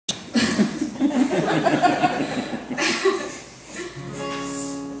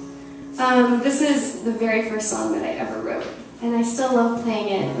This is the very first song that I ever wrote, and I still love playing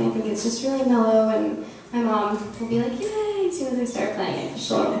it, and I think it's just really mellow, and my mom will be like, yay, as soon as I start playing it,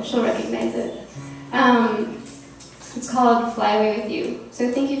 she'll recognize it. It's called Fly Away With You.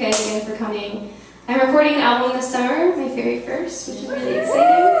 So thank you guys again for coming. I'm recording an album this summer, my very first, which is really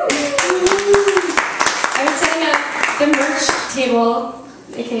exciting. I was setting up the merch table,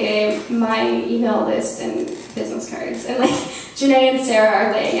 aka my email list and business cards, and like Janae and Sarah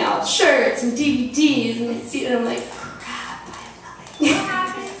are laying out shirts and DVDs, and I see it and I'm like, crap, I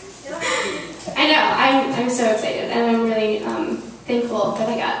have nothing. I know, I'm so excited, and I'm really thankful that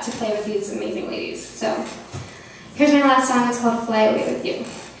I got to play with these amazing ladies. So here's my last song. It's called Fly Away With You.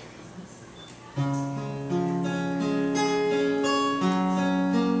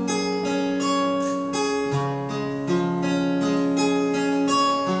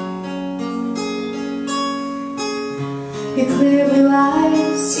 Your clear blue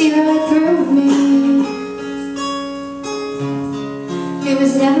eyes see right through me. It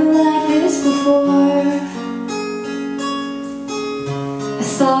was never like this before. I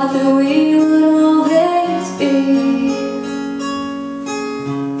thought that we would always be,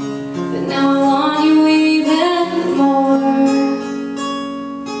 but now I want you even more.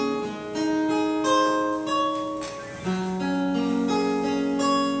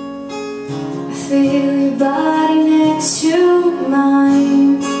 I feel your body next to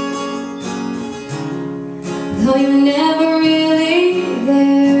mine, though you're never really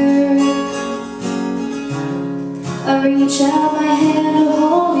there. I reach out my hand to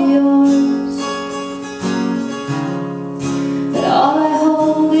hold yours, but all I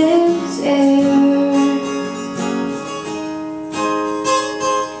hold is air.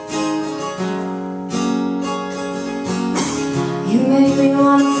 You make me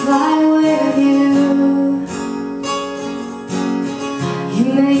want to fly away with you. You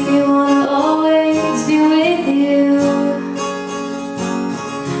make me want to always be with you.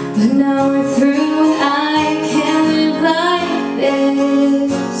 But now we're through and I can't live like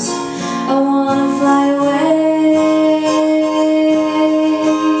this. I want to fly away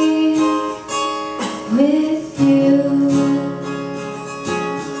with you.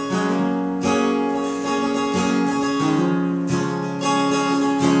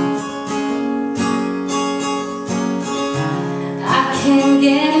 Can't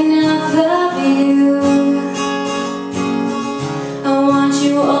get enough of you. I want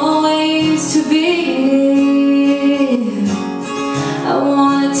you always to be near. I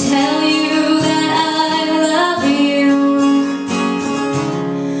want to tell you that I love you,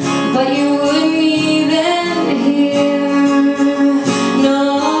 but you wouldn't even hear. No,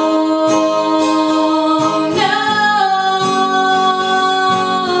 no.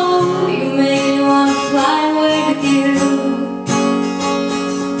 You make me want to fly away with you.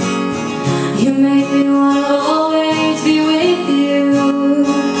 You make me want to always be with you.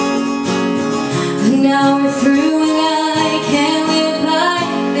 But now we're through and I can't live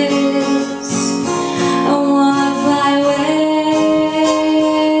like this. I want to fly away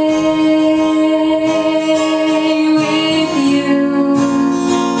with you.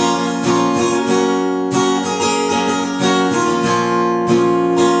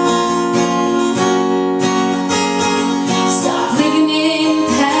 Stop living in the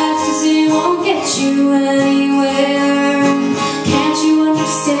past, 'cause it won't get you anywhere. Can't you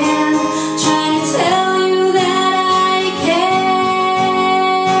understand? Trying to tell you that I care.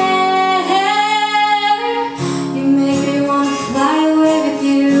 You make me want to fly away with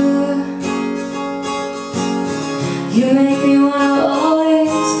you. You make me want to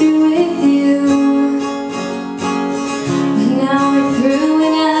always be with you. But now we're through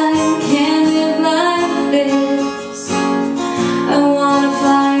and I can't live like this. I want to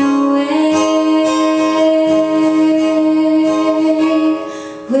fly away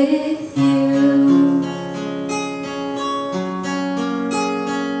with you.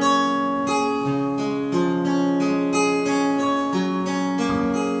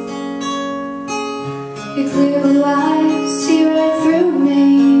 Your clear blue eyes see right through me.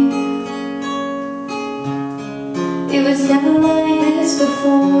 It was never like this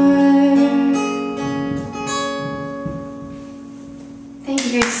before.